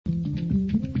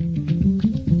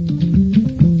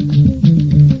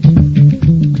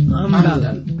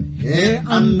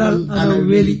andal ana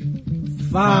weli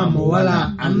faamo wala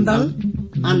andal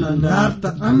ana darta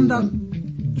andal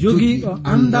jogiiɗo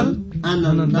andal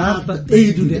ana darta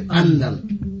ɓeydude andal.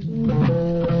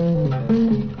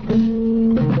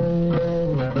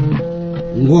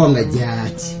 Ngonga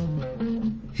jaati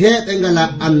heɓe ngala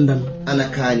andal ana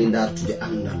kaani dartude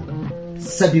andal,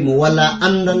 sabi mo wala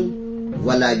andal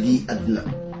wala gi adna,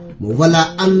 mo wala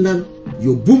andal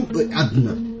yo bumɗo e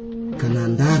adna. Kana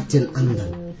darten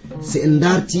andal, se en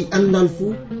darti andal fu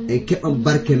en keɓan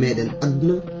barke meɗen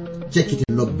adna, cakkite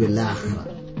lobbe lahara.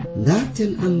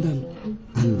 Darten andal,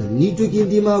 andal ni jogi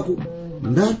ndimako.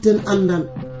 Darten andal,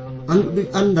 andude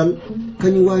andal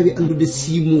kañum wawi andude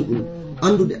simuɗum,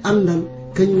 andude andal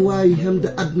kañum wawi hemde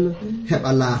adna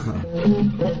heɓa lahara.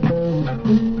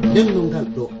 Denno ngal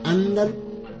ɗo andal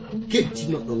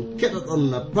kettino ɗon keɗa ɗon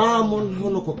na paamon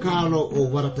hono ko kaalo o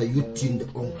warata yuttinde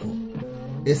on ko.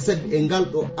 E sabi e ngal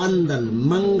ɗo andal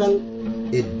mangal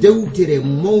e dewtere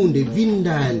mawnde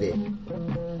windande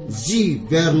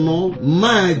Vernon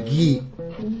maagi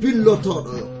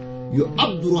pillotoɗo yo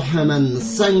Abdourahman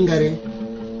Sangare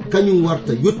kañum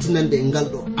warta yottinande e ngal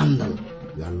ɗo andal.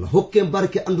 Yo Allah hokke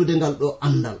barke andude ngal ɗo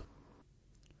andal.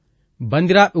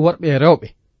 Bandiraɓe worɓe e rewɓe,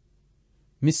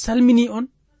 mi salmini on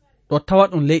ɗo tawa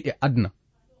ɗon leyɗe adna,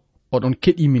 oɗon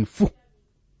keɗi min fuu.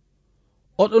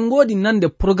 Oɗon ngoodi nande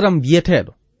programme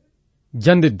biyeteɗo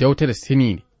jande dewtere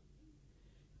seninde,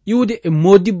 iwde e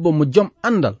modibbo mo jom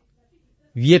andal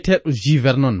wiyeteɗo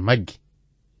Vernon maggi.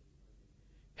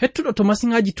 Hettuɗo to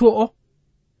masiŋaji to o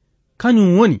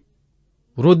kañum woni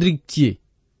Rodrigue Thier,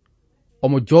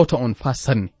 omo jowta on fa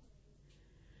sanne.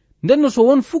 Ndenno so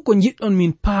won fuu ko jiɗɗon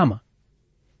min paama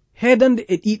heedande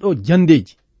e ɗiɗo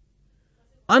jandeji,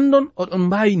 andon oɗon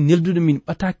mbawi neldude min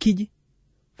ɓatakiji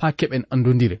fa keɓen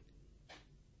andodire.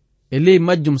 E ley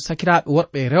majjum sakiraɓe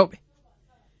worɓe e rewɓe,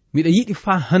 miɗa yiɗi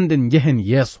fa handen jehen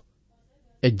yeeso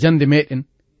e jande meɗen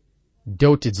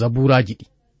dewte Jabuuraji ɗi.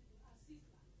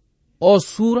 O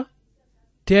suura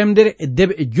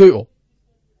 105 o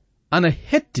ana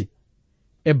hetti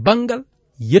e bangal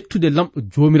yettude lamɗo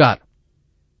jomiraɗo,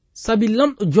 sabi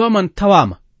lamɗo joman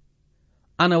tawama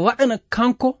ana waɗana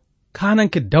kanko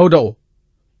kananke Dawda o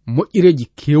moƴƴireji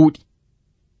kewɗi.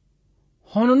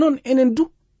 Hono noon enen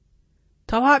du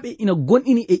tawaɓe ina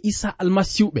gonɗini e Isa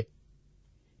almasiwɓe,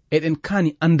 eɗen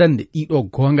kaani andande ɗiɗo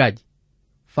gongaji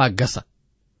fa gasa.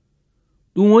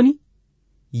 Ɗum woni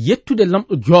yettude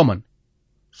lamɗo joman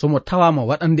somo tawama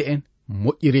waɗande en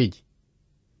moƴƴireji.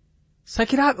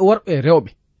 Sakiraɓe worɓe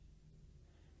rewɓe,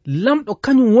 lamɗo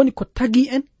kañum woni ko tagi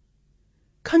en,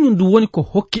 kañum du woni ko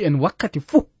hokki en wakkati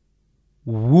fuu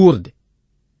wuurde.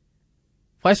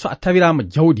 Fay so a tawirama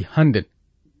jawdi handen,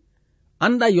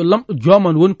 anda yo lamɗo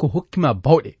joman woni ko hokkima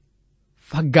bawɗe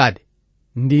faggade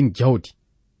ndin jawdi.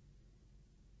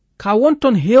 Ka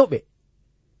wonton hewɓe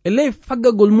e ley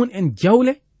faggagol mun en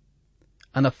jawle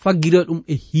ana faggira ɗum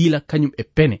e hiila kañum e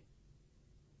pene.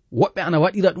 Woɓɓe ana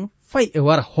waɗira ɗum fay e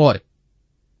wara hoore.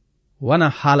 Wana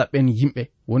haala ɓen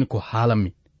yimɓe woni ko haala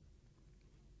min.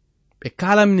 Ɓe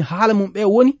kalamin haala mum ɓe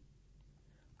woni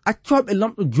accoɓe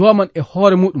lamɗo joman e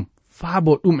hoore muɗum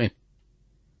faabo ɗum en.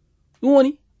 Ɗum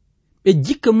woni ɓe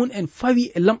jikka mun en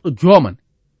fawi e lamɗo joman,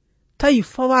 tawi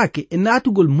fawaake e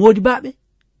natugol modibaɓe,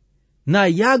 na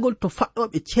yaagol to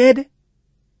faɗɗoɓe ceede,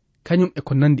 kañum e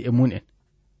ko nandi e mun en.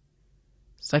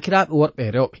 Sakiraɓe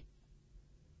worɓe rewɓe,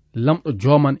 lamɗo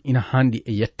joman ina handi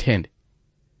e yettende,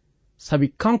 sabi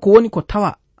kanko woni ko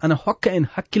tawa ana hokka en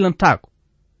hakkilantako.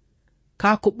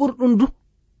 Ka ko ɓurɗum du,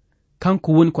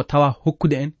 kanko woni ko tawa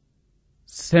hokkude en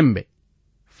sembe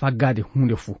faggade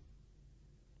hunde fuu.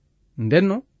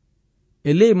 Ndenno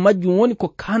e ley majjum woni ko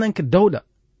kananke Dawda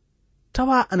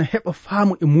tawa ana heɓa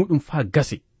faamu e muɗum fa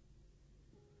gasi.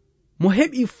 Mo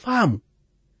heɓi faamu,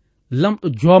 lamɗo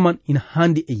joman ina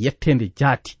handi e yettende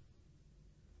jaati,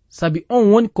 sabi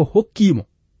on woni ko hokkimo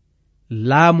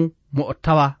laamu mo o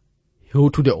tawa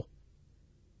hewtude o.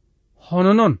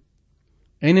 Hono noon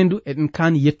enen du eɗen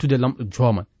kaani yettude lamɗo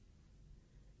joman.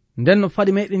 Ndenno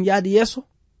fadi meɗen yaadi yeeso,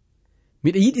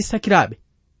 miɗa yiɗi sakiraɓe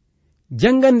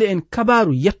jangande en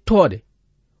kabaru yettode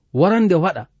warande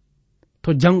waɗa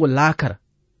to jango laakara.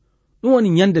 Ɗum woni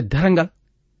nyande darangal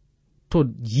to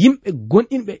yimɓe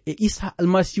gonɗinɓe e Isa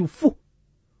almasihu fuu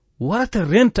warata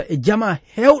renta e jama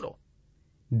hewɗo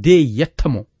de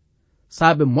yettamo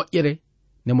saabe moƴƴere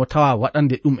nde mo tawa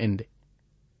waɗande ɗum en nde.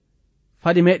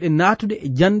 Fadi meɗen natude e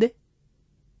jande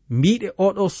mbiɗe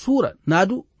oɗo suura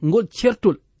naadu ngol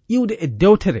certol iwde e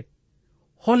dewtere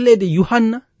hollede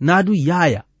Yuhanna naadu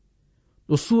Yaaya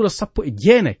ɗo suura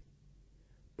 19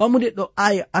 ɓamude ɗo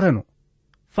aya arano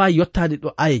fa yottade ɗo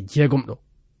aya 6 ɗo.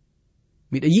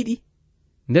 Miɗa yiɗi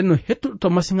nden no hettuɗo to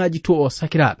masiŋaji to o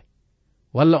sakiraaɓe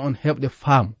walla on heɓde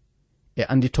faamu e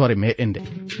anditore meɗen nde.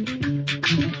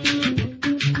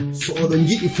 so oɗon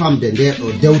jiɗi famde nder ɗo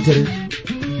dewtere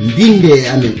binde e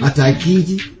amen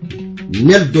atakiji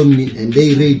neldon min e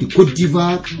ndey reydi Côte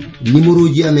d'Ivoire.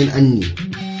 numéroji amen anni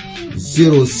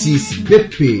 06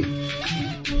 BP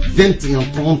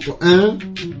 2131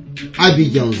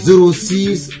 Abidjan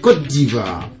 06 Côte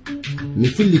d'Ivoire. mi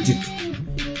fillitito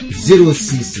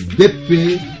 06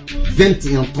 BP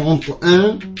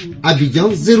 2131 Abidjan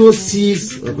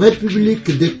 06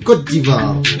 République de Côte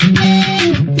d'Ivoire.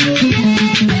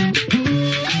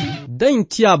 dañ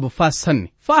tiyaba fa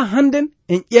sanne fa handen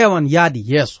en ƴeewan yaadi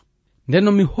yeeso nden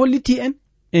no mi holliti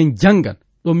en jangan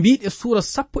ɗo mbiɗe suura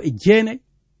 19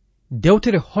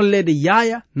 dewtere hollede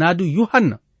yaaya naadu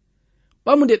Yuhanna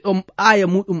ɓamude ɗo aya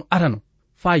muɗum arano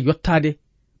fa yottade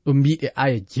ɗo mbiɗe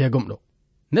aya 6 ɗo.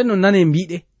 nden no nane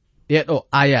mbiɗe ɗeɗo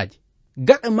ayaji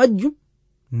gaɗa majjum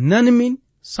nanmin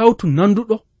sawtu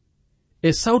nanduɗo e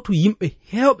sawtu yimɓe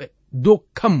hewɓe dow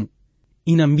kammu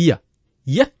ina mbiya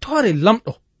yettore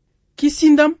lamɗo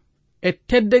kisindam e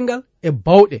teddengal e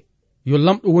bawɗe yo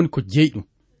lamɗo woni ko jeyɗum.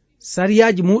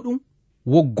 sariyaji muɗum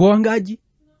wo gongaji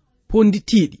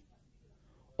ponditiɗi.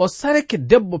 o sareke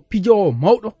debbo pijowo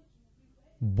mawɗo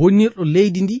bonnirɗo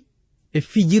leydi ndi e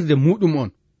fijirde muɗum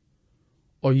on.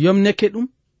 o yomneke ɗum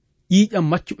ƴiƴam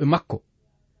maccuɓe makko.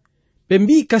 ɓe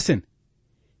mbi kasen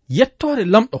yettore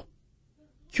lamɗo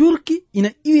curki ina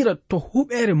iwira to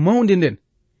huɓere mawnde nden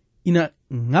ina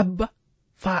ngabba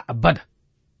fa abada.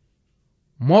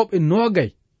 mawɓe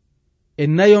nogay e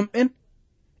nayom en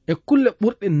e kulle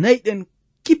ɓurɗe nayɗen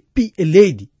kippi e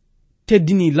leydi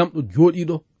teddini lamɗo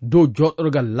joɗiɗo dow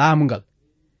joɗorgal laamugal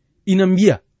ina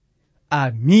mbiya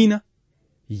amina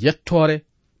yettore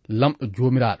lamɗo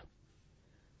jomiraɗo.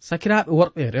 sakiraɓe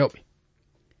worɓe e rewɓe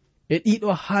e ɗiɗo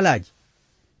haalaji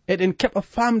eɗen keɓa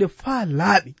famde faa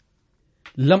laaɓi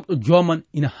lamɗo joman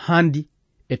ina handi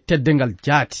e teddengal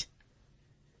jaati.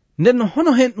 nden no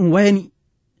hono hen ɗum wayani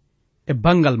e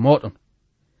bangal moɗon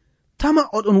tama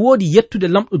oɗon woodi yettude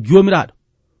lamɗo jomiraɗo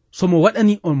somo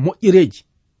waɗani on moƴƴereji.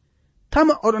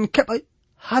 tama oɗon keɓa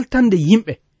haltande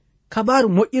yimɓe kabaru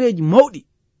moƴƴereji mawɗi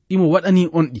ɗimo waɗani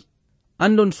on ɗi.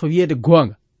 andon so wiyeede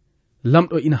goonga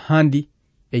lamɗo ina handi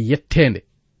e yettende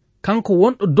kanko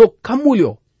wonɗo dow kammuli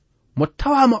o mo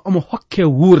tawama omo hokke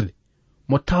wuurde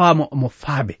mo tawama omo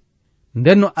faabe.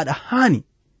 ndenno aɗa haani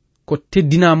ko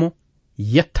teddinamo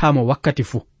yettamo wakkati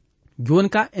fuu. joni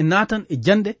ka e natan e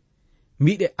jande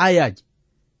mbiɗe ayaji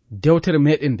dewtere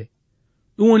meɗen nde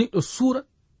ɗum woni ɗo suura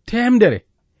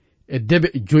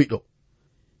 105.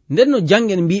 ndenno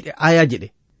jangen mbiɗe ayaji ɗe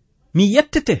mi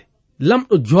yettete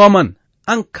lamɗo joman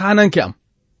an kananke am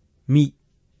mi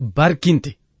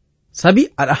barkinte sabi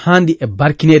aɗa handi e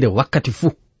barkinede wakkati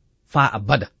fuu fa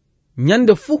abada.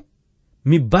 nyande fuu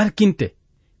mi barkinte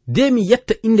de mi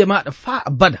yetta inde maɗa fa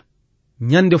abada.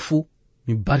 nyande fuu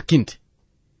mi barkinte.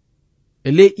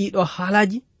 e ley ɗiɗo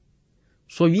haalaji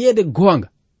so wiyeede goonga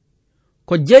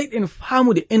ko jeyɗen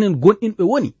faamude enen gonɗinɓe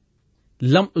woni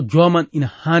lamɗo joman ina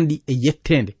handi e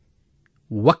yettende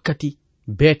wakkati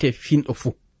beete finɗo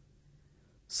fuu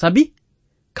sabi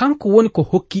kanko woni ko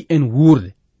hokki en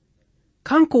wuurde.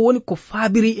 kanko woni ko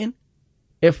faabiri en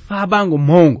e faabango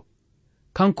mawngo.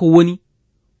 kanko woni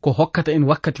ko hokkata en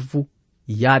wakkati fuu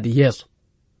yaade yeeso.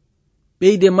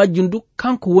 ɓeyde majjum du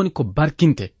kanko woni ko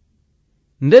barkinte.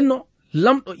 ndenno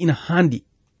lamɗo ina handi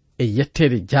e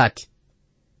yettede jaati.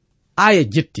 aya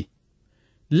jetti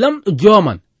lamɗo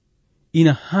joman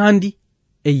ina handi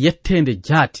e yettede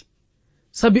jaati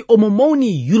sabi omo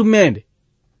mawni yurmede.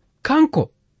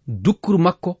 kanko dukkuru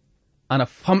makko ana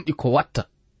famɗi ko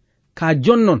watta ka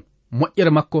jonnon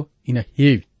moƴƴere makko ina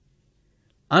heewi.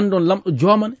 andon lamɗo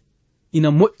joman ina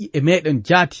moƴƴi e meɗen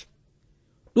jaati.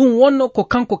 ɗum wonno ko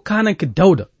kanko kananke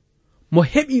Dawda mo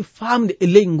heɓi famde e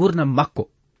ley gurnam makko.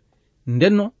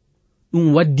 ndenno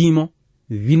ɗum waddimo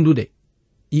windude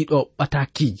ɗiɗo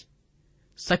ɓatakiji.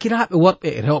 sakiraɓe worɓe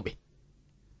e rewɓe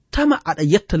tama aɗa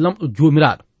yetta lamɗo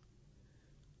jomiraɗo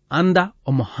anda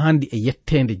omo handi e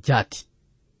yettende jaati.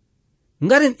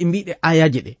 ngaren e mbiɗe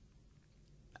ayaji ɗe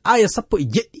aya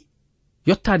 17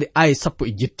 yottade aya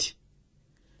 17.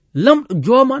 lamɗo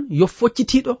joman yo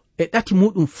foccitiɗo e ɗati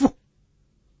muɗum fuu.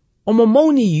 omo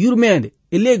mawni yurmede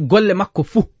e ley golle makko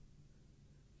fuu.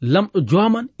 lamɗo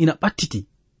joman ina ɓattiti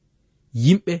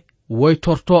yimɓe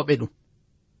woytortoɓe ɗum.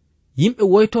 yimɓe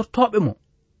woytortoɓe mo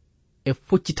e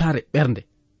foccitare ɓernde.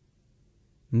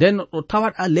 ndenno ɗo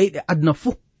tawaɗa leyɗe aduna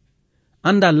fuu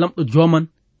anda lamɗo joman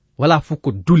wala fuu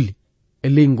ko dulli e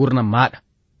ley gurnam maɗa.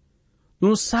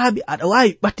 ɗum saabi aɗa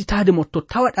wawi ɓattitade mo to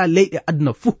tawaɗa leyɗe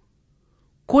aduna fuu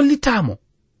kollitamo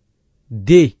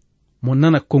de mo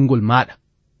nana konngol maɗa.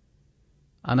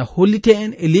 Ana hollite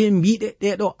en e ley mbiɗe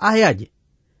ɗeɗo ayaje,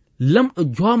 lamɗo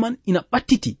joman ina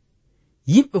ɓattiti,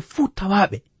 yimɓe fuu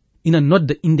tawaɓe ina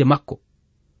nodda inde makko.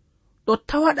 ɗo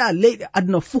tawaɗa leyɗe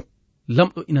aduna fuu,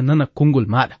 lamɗo ina nana konngol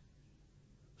maɗa.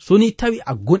 So ni tawi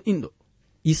a gonɗinɗo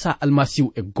Isa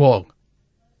almasihu e goonga.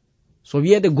 So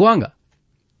wiyede goonga,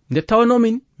 nde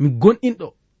tawanomin mi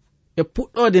gonɗinɗo e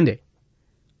puɗɗode nde,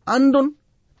 andon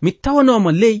mi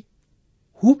tawanoma ley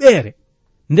huɓere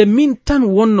nde min tan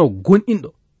wonno gonɗinɗo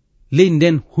ley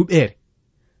nden huɓere.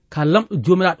 Ka lamɗo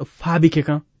jomiraɗo faabike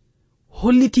kam,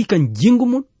 holliti kam jingu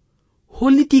mum,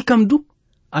 holliti kam du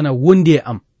ana wondi e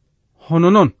am. Hono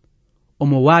non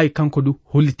omo wawi kanko du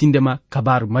hollitindema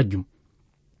kabaru majjum.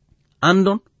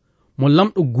 Andon mo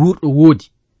lamɗo guurɗo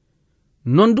woodi,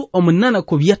 non du omo nana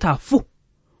ko wiyata fuu,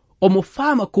 omo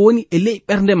faama ko woni e ley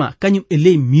ɓernde ma kañum e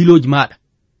ley miiloji maɗa.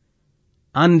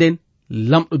 Anden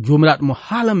lamɗo jomiraɗo mo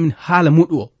haala min haala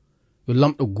muɗu o yo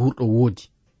lamɗo guurɗo woodi.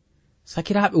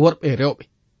 Sakiraɓe worɓe e rewɓe,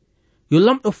 yo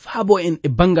lamɗo faabo en e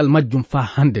bangal majjum faa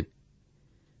handen.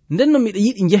 Nden no miɗa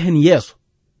yiɗi njehen yeeso,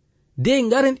 de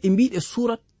ngaren e mbiɗe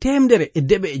suura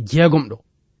 106 ɗo.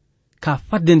 Ka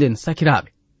fadde nden sakiraɓe,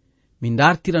 min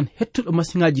dartiran hettuɗo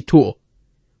masiŋaji to o,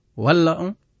 walla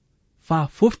on faa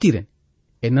foftiren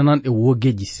e nananɗe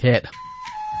wogeji seeɗa.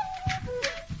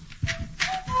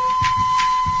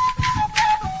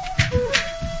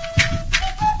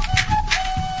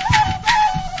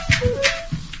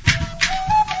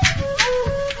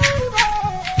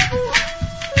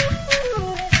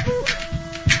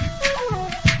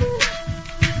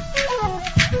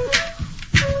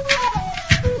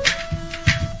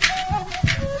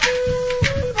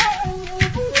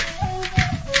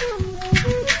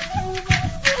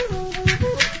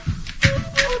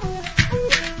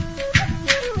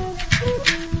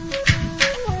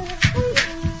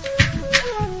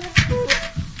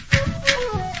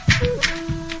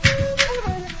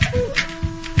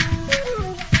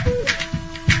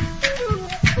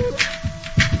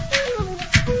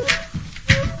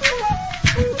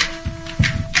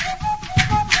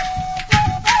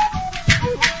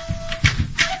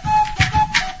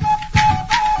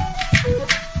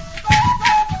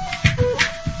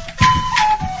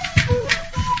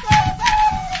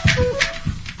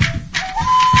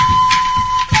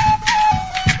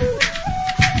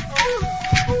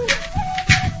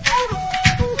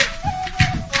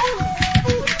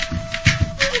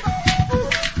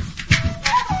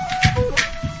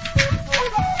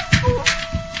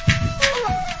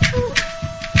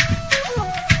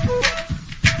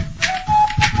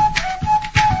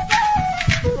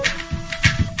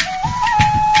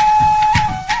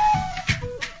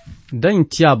 dañ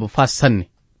tiyaba fa sanne.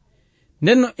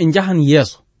 Nenno e njahan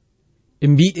yeso e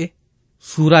mbiɗe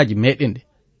suuraji meɗen ɗe.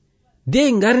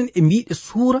 De ngaren e mbiɗe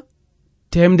suura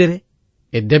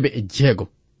 106.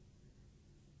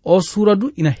 O suura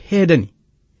du ina heedani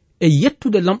e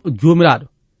yettude lamɗo jomiraɗo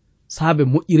saabe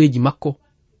moƴƴireji makko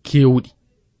kewuɗi.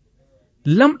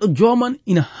 Lamɗo joman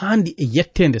ina handi e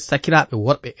yettende sakiraɓe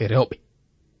worɓe e rewɓe.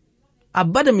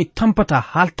 Abada mi tampata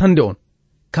haltande on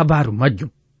kabaru majjum.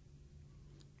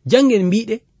 Jangen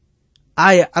mbiɗe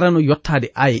aya arano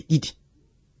yottade aya 2.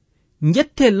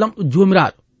 Njette lamɗo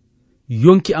jomiraɗo,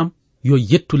 yonki am yo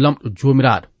yettu lamɗo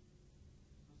jomiraɗo.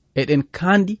 Eɗen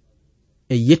kandi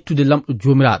e yettude lamɗo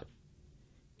jomiraɗo.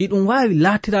 Iɗum wawi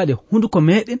laatirade hunduko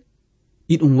meɗen,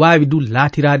 iɗum wawi du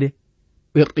laatirade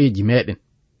ɓerɗeji meɗen.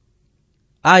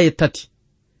 Aya 3.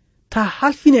 Ta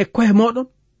halfine kohe moɗon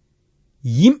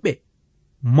yimɓe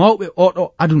mawɓe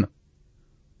oɗo aduna,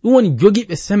 ɗum woni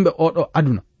jogiɓe sembe oɗo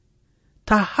aduna.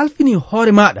 Ta halfini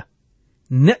hoore maɗa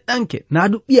neɗɗanke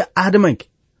naadu ɓiya adamanke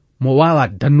mo wawa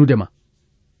dannude ma.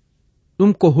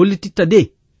 ɗum ko hollititta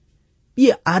de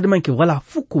ɓiya adamanke wala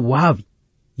fuu ko wawi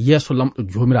yeeso lamɗo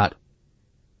jomiraɗo.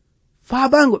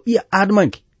 Faabango ɓiya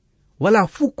adamanke wala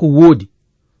fuu ko woodi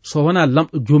so wona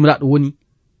lamɗo jomiraɗo woni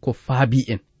ko faabi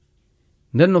en.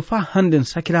 Nden no fa handen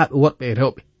sakiraɓe worɓe e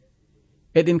rewɓe,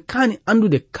 eɗen kaani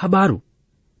andude kabaru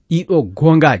ɗiɗo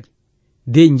gongaji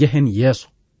de njehen yeeso.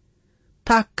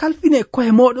 Ta kalfine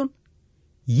kohe moɗon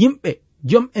yimɓe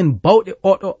jom en bawɗe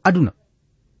oɗo aduna,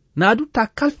 naadu ta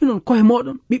kalfinon kohe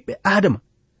moɗon ɓiɓɓe adama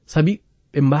sabi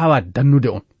ɓe mbawa dannude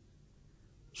on.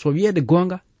 So wiyede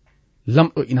gonga,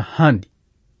 lamɗo ina handi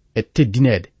e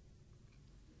teddinede.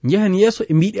 Njehen yeeso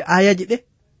e mbiɗe ayaji ɗe,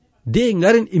 de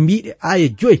ngaren e mbiɗe aya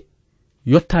 5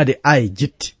 yottade aya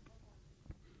 7.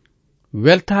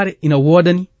 Weltare ina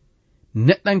wodani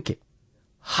neɗɗanke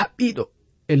haɓɓiɗo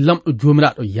e lamɗo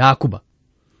jomiraɗo Yakuba.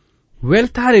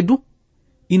 Weltare du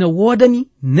ina wodani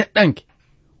neɗɗanke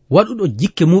waɗuɗo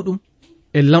jikke muɗum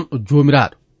e lamɗo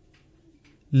jomiraɗo.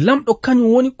 Lamɗo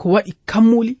kañum woni ko waɗi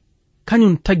kammuli,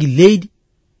 kañum tagi leydi,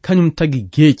 kañum tagi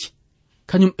geeci,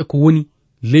 kañum e ko woni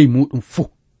ley muɗum fuu.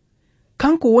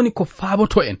 Kanko woni ko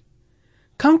faaboto en,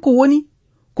 kanko woni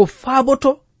ko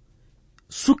faaboto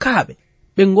sukaaɓe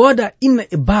ɓe ngooda inna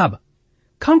e baaba,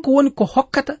 kanko woni ko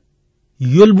hokkata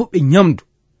yolbuɓe nyamdu,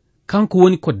 kanko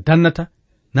woni ko dannata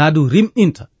naadu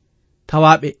rimɗinta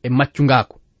tawaaɓe e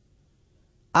maccungaako.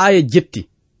 Aya jetti,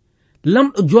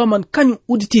 lamɗo jooman kañum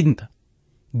uditinta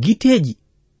giteeji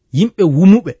yimɓe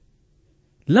wumuɓe.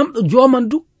 Lamɗo jooman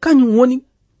du kañum woni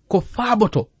ko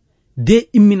faaboto de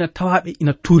immina tawaaɓe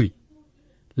ina turi.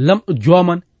 Lamɗo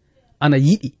jooman ana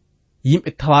yiɗi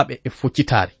yimɓe tawaaɓe e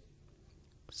foccitaare.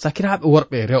 Sakiraaɓe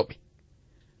worɓe e rewɓe,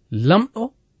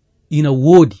 lamɗo ina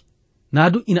woodi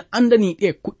naadu ina andani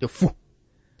ɗe kuɗɗe fuu.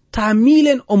 Ta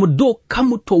miilen omo dow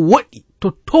kammu to woɗɗi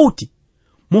to towti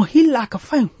mo hillaaka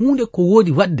fay hunde ko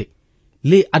woodi wadde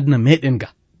ley aduna meɗen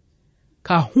ga.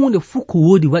 Ka hunde fuu ko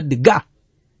woodi wadde ga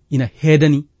ina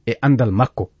heedani e andal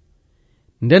makko.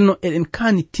 Ndenno eɗen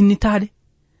kaani tinnitaade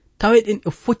taweɗen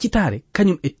e foccitaare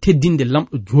kañum e teddinde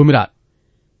lamɗo jomiraɗo,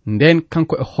 nden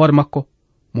kanko e hoore makko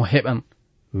mo heɓan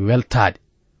weltaade.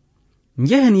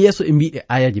 Njehen yeeso e mbiɗe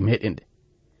ayaji meɗen ɗe,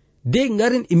 de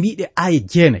ngaren e mbiɗe aya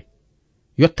 9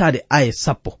 yottaade aya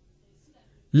 10.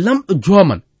 Lamɗo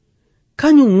jooman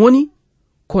kañum woni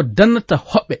ko dannata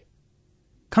hoɓɓe,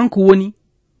 kanko woni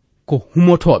ko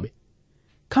humotoɓe,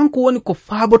 kanko woni ko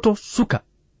faaboto suka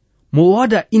mo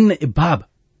wooda inna e baaba,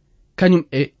 kañum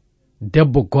e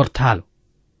debbo gortaalo,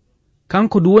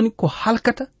 kanko du woni ko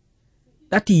halkata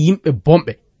ɗati yimɓe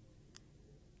bomɓe.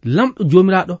 Lamɗo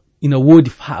jomiraɗo ina woodi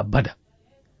faa bada.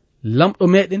 Lamɗo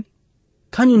meɗen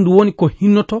kañum du woni ko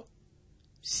hinnoto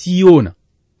siyona,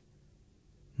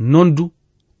 non du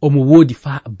omo woodi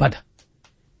faa bada.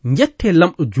 Njette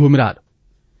lamɗo jomiraɗo.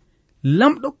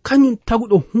 Lamɗo kañum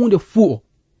taguɗo hunde fuu o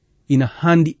ina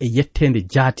handi e yettende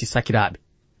jaati sakiraaɓe.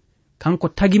 Kanko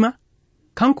tagima,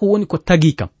 kanko woni ko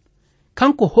tagi kam,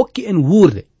 kanko hokki en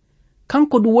wuurde,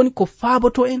 kanko du woni ko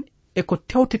faaboto en e ko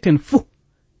tewteten fuu.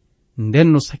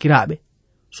 Ndenno sakiraaɓe,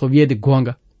 so wiyeede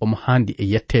goonga omo handi e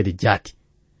yettede jaati.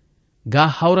 Ga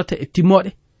hawrata e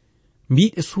timmoɗe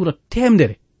mbiɗe suura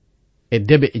 106.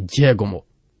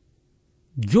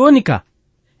 Joni ka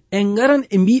en ngaran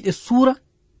e mbiɗe suura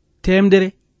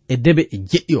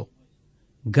 109.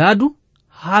 Gaadu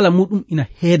haala muɗum ina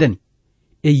heedani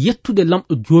e yettude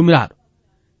lamɗo jomiraɗo,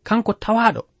 kanko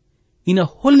tawaɗo ina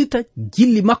hollita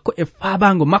jilli makko e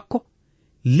faabango makko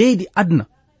leydi aduna,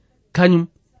 kañum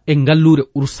e ngallure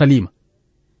Urusalima.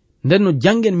 Ndenno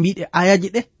jangen mbiɗe ayaji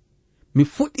ɗe, mi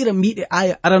fuɗɗira mbiɗe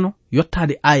aya arano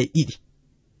yottaade aya 2.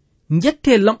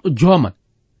 Njette lamɗo jooman,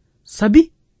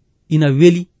 sabi ina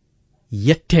weli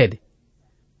yettede.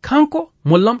 Kanko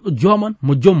mo lamɗo jooman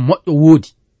mo jom moƴƴo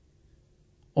woodi,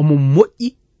 omo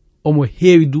moƴƴi, omo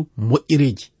heewi du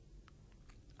moƴƴireji.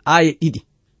 Aya 2,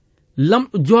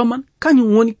 lamɗo jooman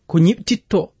kañum woni ko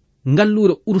ñiɓtitto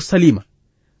ngallure Urusalima,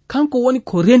 kanko woni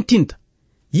ko rentinta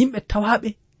yimɓe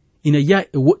tawaɓe ina yaa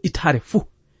e woɗɗitaare fuu.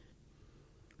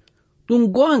 Ɗum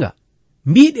goonga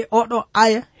mbiɗe oɗo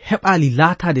aya heɓaali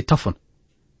laataade tafon,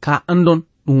 ka andon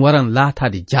ɗum waran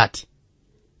laataade jaati.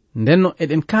 Ndenno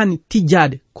eɗen kaani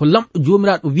tijjaade ko lamɗo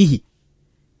jomiraɗo wihi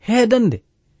heedande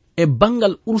e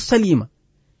bangal Urusalima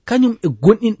kañum e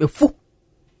gonɗinɓe fuu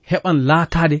heɓan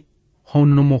laataade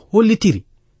hono mo hollitiri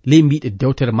ley mbiɗe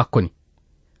dewtere makko ni.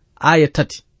 Aya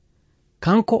 3,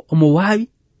 kanko omo waawi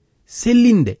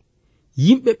sellinde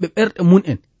yimɓe ɓe ɓerɗe mun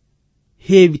en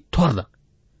heewi torda,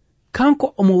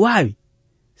 kanko omo waawi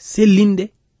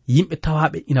sellinde yimɓe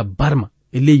tawaɓe ina barma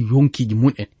e ley yonkiji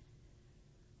mun en.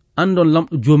 Andon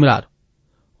lamɗo jomiraɗo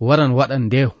waran waɗa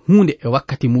nde hunde e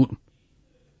wakkati muɗum.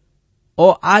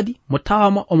 O aadi mo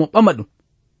tawama omo ɓama ɗum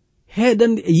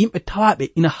heedande e yimɓe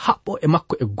tawaɓe ina haɓɓo e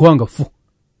makko e goonga fuu.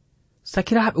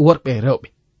 Sakiraaɓe worɓe e rewɓe,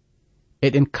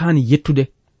 eɗen kaani yettude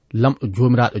lamɗo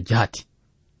jomiraɗo jaati.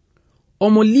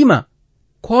 Omo lima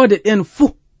koode ɗen fuu,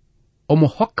 omo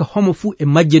hokka homo fuu e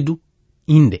majje du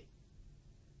inde.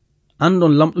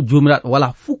 Andon lamɗo jomiraɗo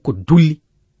wala fuu ko dulli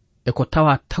e ko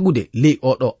tawa tagude ley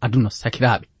oɗo aduna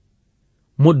sakiraaɓe.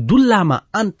 Mo dullama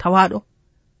an tawaɗo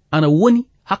ana woni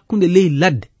hakkunde ley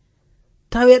ladde,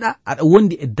 taweɗa aɗa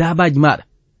wondi e dabaji maɗa,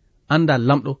 anda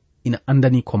lamɗo ina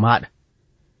andani ko maɗa.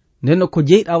 Ndenno ko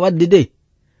jeyɗa wadde de,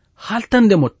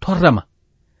 haltande mo torrama,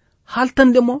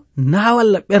 haltande mo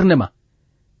nawalla ɓernde ma,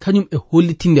 kañum e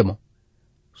hollitinde mo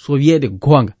so wiyeede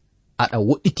goonga aɗa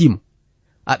woɗɗitimo,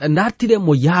 aɗa dartire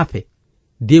mo yaafe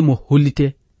de mo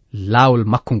hollite laawol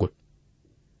makko ngol.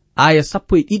 Aya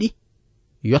 12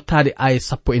 yottaade aya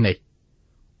 14.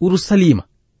 Urusalima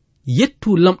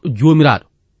yettu lamɗo jomiraɗo.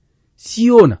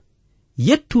 Siyona,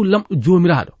 yettu lamɗo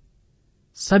jomiraɗo.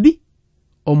 Sabi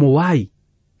omo wayi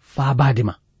faabade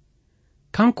ma.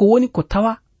 Kanko woni ko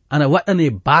tawa ana waɗane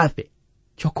baafe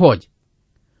cokoje.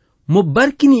 Mo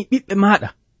barkini ɓiɓɓe maɗa,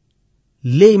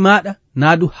 ley maɗa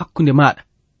naadu hakkunde maɗa.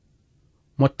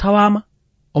 Mo tawama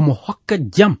omo hokka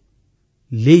jam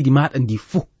leydi maɗa ndi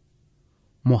fu.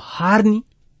 Mo harni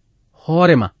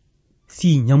hoorema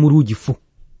si nyamuruji fu.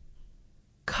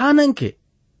 Kananke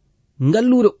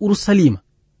ngallure Urusalima,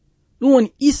 ɗum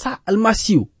woni Isa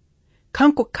almasihu,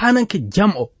 kanko kananke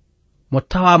jam o mo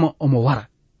tawama omo wara.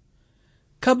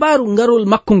 Kabaru ngarol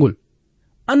makko ngol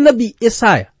annabi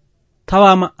Esaya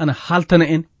tawama ana haltana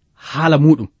en haala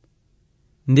muɗum,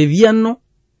 nde wiyanno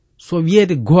so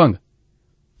wiyeede goonga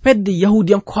fedde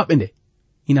yahudiyankoɓe nde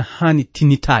ina hani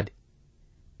tinnitade.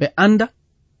 Ɓe anda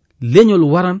leñol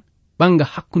waran ɓanga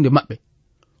hakkunde maɓɓe,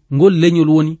 ngol leñol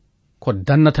woni ko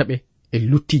dannata ɓe e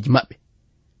luttiji maɓɓe,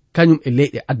 kañum e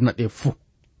leyɗe aduna ɗe fuu.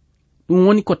 ɗum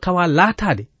woni ko tawa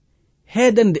laatade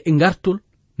heedande e ngartol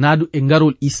naadu e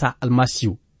ngarol Isa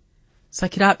almasihu.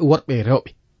 Sakiraaɓe worɓe e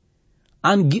rewɓe,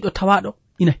 an giɗo tawaɗo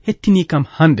ina hettini kam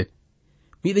hande,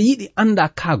 miɗa yiɗi anda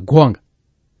ka goonga.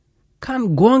 Kan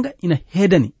goonga ina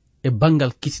heedani e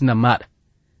bangal kisina maɗa.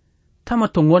 Tama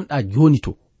to gonɗa joni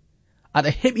to, aɗa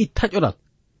heɓi taƴoral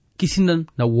kisinan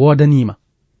na wodanima,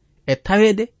 e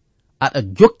tawede aɗa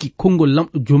jokki konngol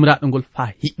lamɗo jomiraɗo ngol faa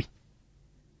hiɓɓi.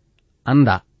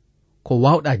 Anda ko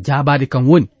wawɗa jabade kam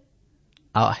woni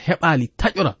a heɓali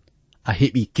taƴoral, a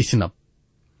heɓi kisinam.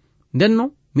 Ndenno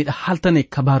miɗa haltane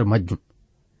kabaru majjum.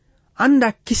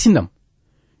 Anda kisinam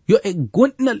yo e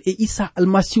gonɗinal e Isa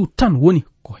almasihu tan woni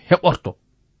ko heɓorto,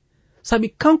 sabi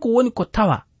kanko woni ko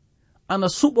tawa ana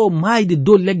suɓo maayde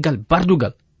dow leggal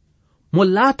bardugal mo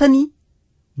laatani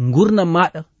ngurna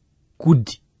maɗa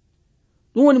kuddi.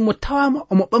 ɗum woni mo tawama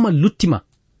omo ɓama luttima,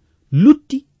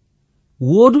 lutti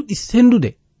woduɗi sendude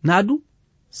naadu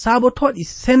sabotoɗi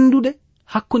sendude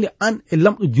hakkunde an e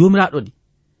lamɗo jomiraɗo ɗi,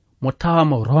 mo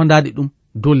tawama rondade ɗum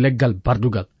dow leggal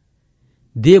bardugal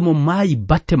de mo maayi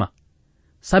battema,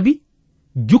 sabi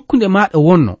jukkunde maɗa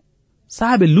wonno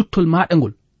saabe luttol maɗa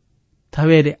ngol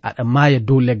tawede aɗa maaya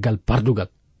dow leggal bardugal.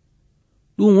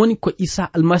 ɗum woni ko Isa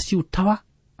almasihu tawa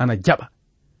ana jaɓa,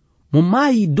 mo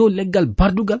maayi dow leggal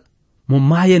bardugal, mo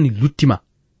maayani luttima.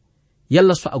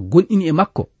 Yalla so a gonɗini e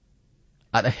makko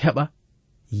aɗa heɓa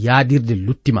yaadirde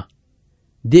luttima,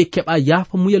 de keɓa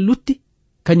yaafa muya lutti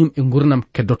kañum e gurnam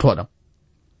keddotoɗam.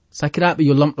 Sakiraaɓe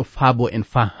yo lamɗo faabo en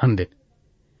faa hande.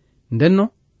 Ndenno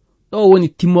ɗo woni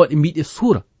timmoɗe mbiɗe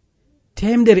suura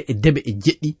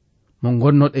 107 mo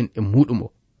gonnoɗen e muɗum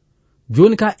o.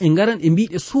 Joni ka e ngaran e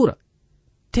mbiɗe suura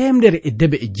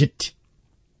 107.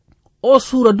 O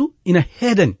suura du ina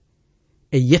heedani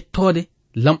e yettode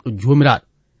lamɗo jomiraɗo,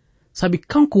 sabi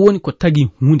kanko woni ko tagi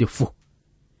hunde fuu.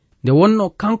 Nde wonno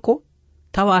kanko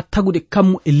tawa tagude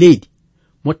kammu e leydi,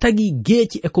 mo tagi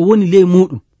geeci e ko woni ley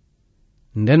muɗum,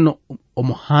 ndenno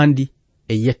omo handi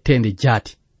e yettende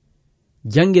jaati.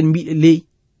 Jangen mbiɗe ley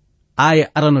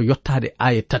aya arano yottade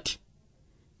aya 3.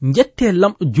 Jette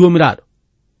lamɗo jomiraɗo,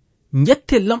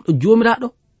 jette lamɗo jomiraɗo,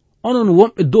 onon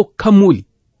wonɓe dow kammuli,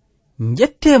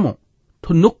 jettemo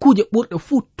to nokkuje ɓurɗe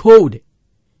fuu towde,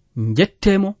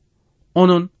 jettemo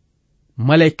onon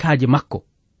malaikaji makko,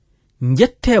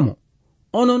 jettemo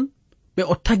onon ɓe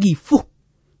o tagi fuu,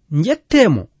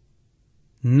 jettemo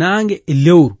naange e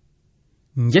lewru,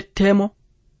 jettemo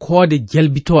koode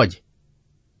jelbitoje.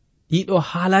 ɗiɗo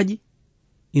haalaji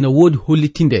ina woodi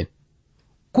hollitinde en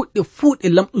kuɗɗe fuu ɗe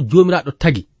lamɗo jomiraɗo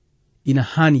tagi ina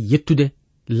haani yettude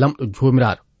lamɗo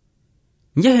jomiraɗo.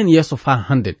 Njehen yeeso faa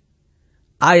handen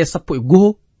aya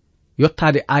 11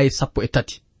 yottade aya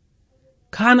 13.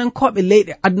 Kanankoɓe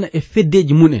leyɗe aduna e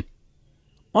feddeji munen,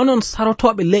 onon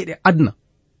sarotoɓe leyɗe aduna,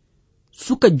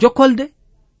 suka jokolde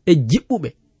e jiɓɓuɓe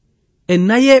e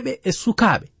nayeɓe e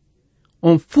sukaɓe,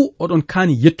 on fuu oɗon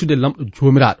kaani yettude lamɗo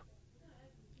jomiraɗo.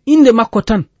 Inde makko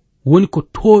tan woni ko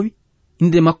toowi,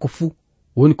 inde makko fuu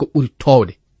woni ko ɓuri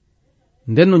towde.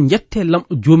 Ndenno jette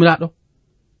lamɗo jomiraɗo,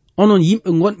 onon yimɓe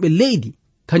gonɓe leydi,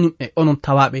 kañum e onon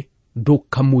tawaɓe dow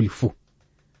kammuli fuu.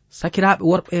 Sakiraaɓe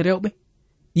worɓe e rewɓe,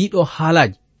 ɗiɗo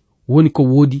haalaji woni ko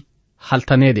woodi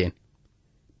haltanede en.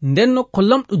 Ndenno ko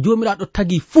lamɗo jomiraɗo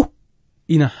tagi fuu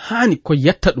ina haani ko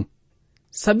yetta ɗum,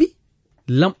 sabi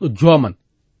lamɗo joman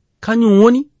kañum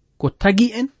woni ko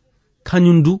tagi en,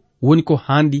 kañum du woni ko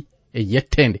handi e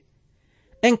yettende.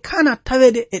 En kana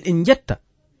tawede eɗen jetta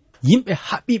yimɓe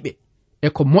haɓɓiɓe e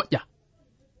ko moƴƴa.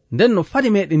 Ndenno fade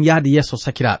meɗen yaade yeeso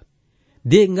sakiraaɓe,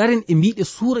 de ngaren e mbiɗe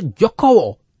suura jokkowo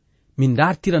o min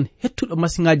dartiran hettuɗo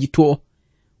masiŋaji to o,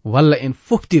 walla en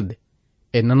foftirde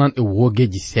e nanan e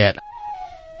wogeji seeɗa.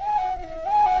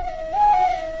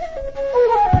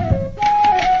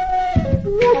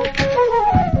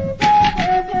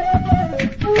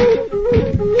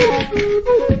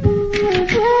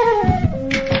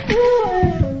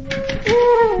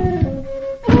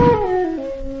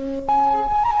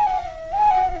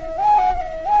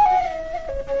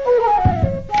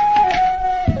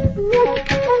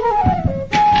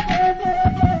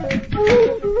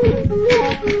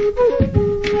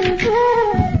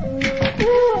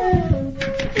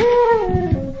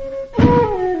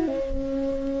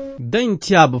 dañ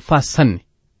tiyaaba fa sanne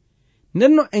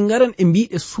nenno en garan e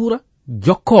mbiɗe suura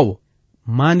jokkowo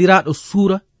maniraɗo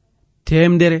suura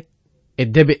temdere e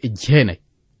debe e jeenay.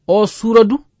 O suura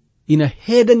du ina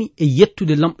heedani e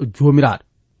yettude lamɗo joomiraɗo.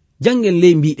 Jangen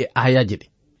ley mbiɗe ayaje ɗe.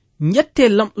 Jette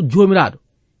lamɗo joomiraɗo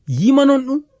yimanon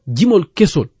ɗum jimol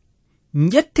kesol.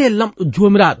 Jette lamɗo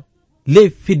joomiraɗo ley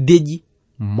feddeji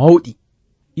mawɗi.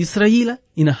 Israila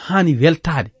ina hani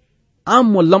weltade an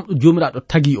mo lamɗo joomiraɗo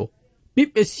tagi o.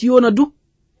 Ɓiɓɓe Siyona du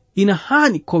ina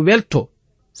hani ko welto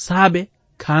saabe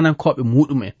kanankoɓe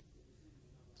muɗumen.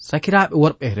 Sakiraɓe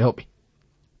worɓe e rewɓe,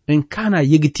 en kana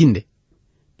yegitinde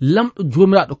lamɗo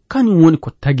joomiraɗo kañum woni ko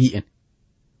tagi en.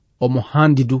 Omo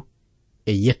handi du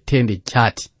e yettende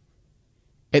jaati.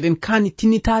 Eɗen kani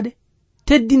tinnitade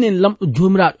teddinen lamɗo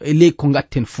joomiraɗo e ley ko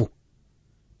gatten fuu.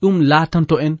 Ɗum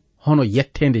laatanto en hono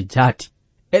yettende jaati.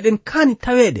 Eɗen kani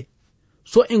tawede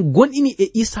so en gonɗini e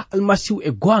Isa almasihu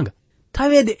e goonga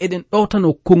tawede eɗen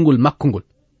ɗowtano konngol makko ngol.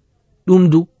 Ɗum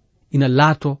du ina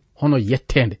laato hono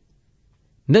yettende.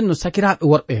 Nden no sakiraɓe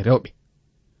worɓe e rewɓe,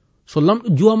 so lamɗo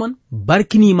jooman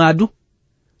barkinima du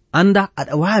anda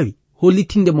aɗa wawi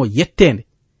hollitinde mo yettende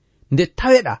nde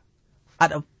taweɗa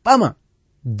aɗa ɓama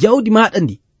jawdi maɗa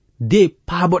ndi de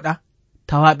paaboɗa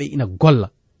tawaɓe ina golla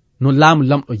no laamu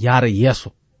lamɗo yaara yeeso.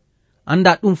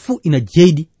 Anda ɗum fuu ina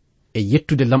jeydi e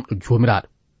yettude lamɗo joomiraɗo.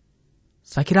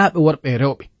 Sakiraɓe worɓe e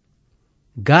rewɓe,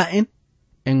 ga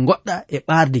en goɗɗa e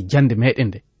ɓarde jande meɗen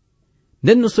nde.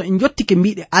 Nden no so en jottike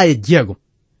mbiɗe aya 6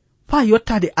 fa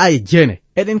yottade aya 9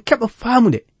 eɗen keɓa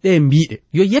faamude ɗe mbiɗe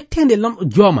yo yettende lamɗo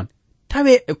jooman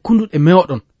tawe e kunduɗe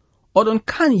mewɗon. Oɗon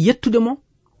kaani yettude mo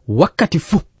wakkati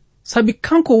fuu, sabi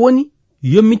kanko woni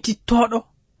yommitittoɗo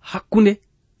hakkunde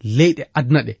leyɗe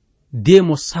aduna ɗe de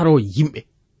mo saro yimɓe.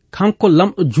 Kanko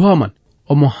lamɗo jooman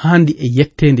omo handi e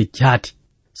yettende jaati,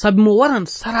 sabi mo waran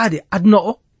sarade aduna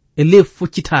o e ley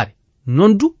foccitare.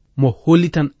 Non du mo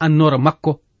hollitan annora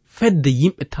makko fedde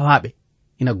yimɓe tawaɓe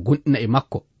ina gonɗina e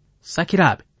makko.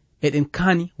 Sakiraɓe, eɗen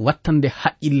kaani wattande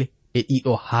haqqille e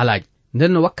ɗiɗo haalaji.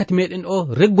 Nden no wakkati meɗen o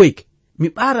reggoyke, mi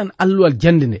ɓaran alluwal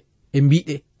jande nde e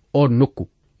mbiɗe o nokku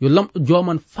yo lamɗo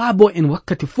jooman faabo en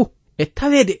wakkati fuu e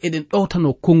tawede eɗen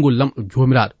ɗowtano konngol lamɗo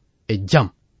joomiraɗo e jam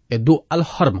e dow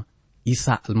alhorma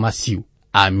Isa almasihu.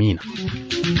 Amina.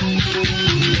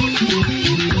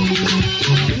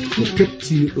 ko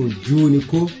kettiniɗo joni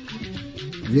ko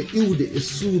yo iwde e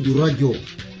suudu radio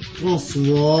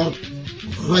transword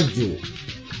radio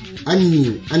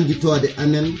anni anditode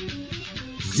amen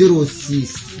 06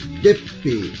 BP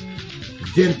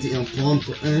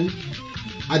 2131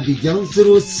 Abidjan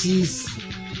 06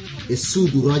 e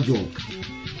suudu radio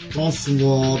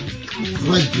transword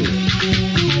radio.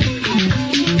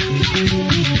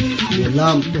 Yo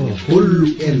lamɗo hollu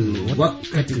en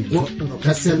wakkati goɗɗo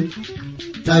kasen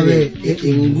tawe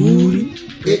eɗen nguuri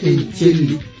eɗen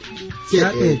celli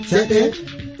ceɗe ceɗe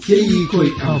ceyi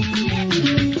koye am.